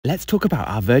Let's talk about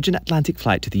our Virgin Atlantic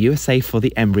flight to the USA for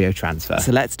the embryo transfer.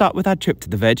 So let's start with our trip to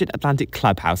the Virgin Atlantic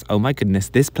Clubhouse. Oh my goodness,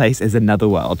 this place is another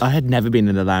world. I had never been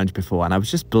in a lounge before and I was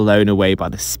just blown away by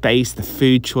the space, the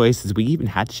food choices. We even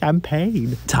had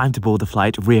champagne. Time to board the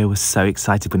flight. Rio was so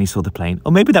excited when he saw the plane.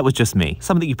 Or maybe that was just me.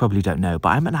 Something you probably don't know, but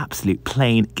I'm an absolute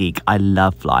plane geek. I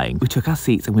love flying. We took our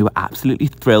seats and we were absolutely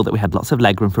thrilled that we had lots of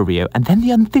legroom for Rio. And then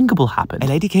the unthinkable happened. A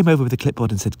lady came over with a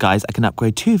clipboard and said, guys, I can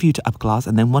upgrade 2 of you to upper class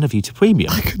and then 1 of you to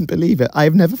premium. I couldn't believe it.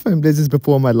 I've never flown business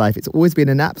before in my life. It's always been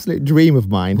an absolute dream of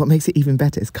mine. What makes it even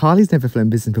better is Carly's never flown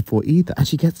business before either, and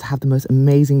she gets to have the most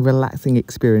amazing, relaxing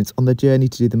experience on the journey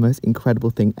to do the most incredible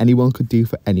thing anyone could do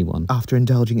for anyone. After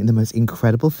indulging in the most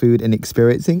incredible food and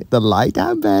experiencing the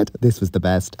lie-down bed, this was the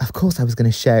best. Of course, I was going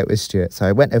to share it with Stuart, so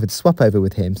I went over to swap over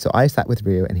with him, so I sat with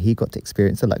Rio and he got to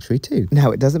experience the luxury too.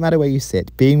 Now, it doesn't matter where you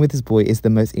sit, being with this boy is the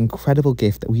most incredible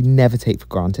gift that we never take for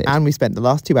granted. And we spent the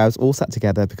last 2 hours all sat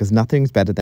together because nothing's better than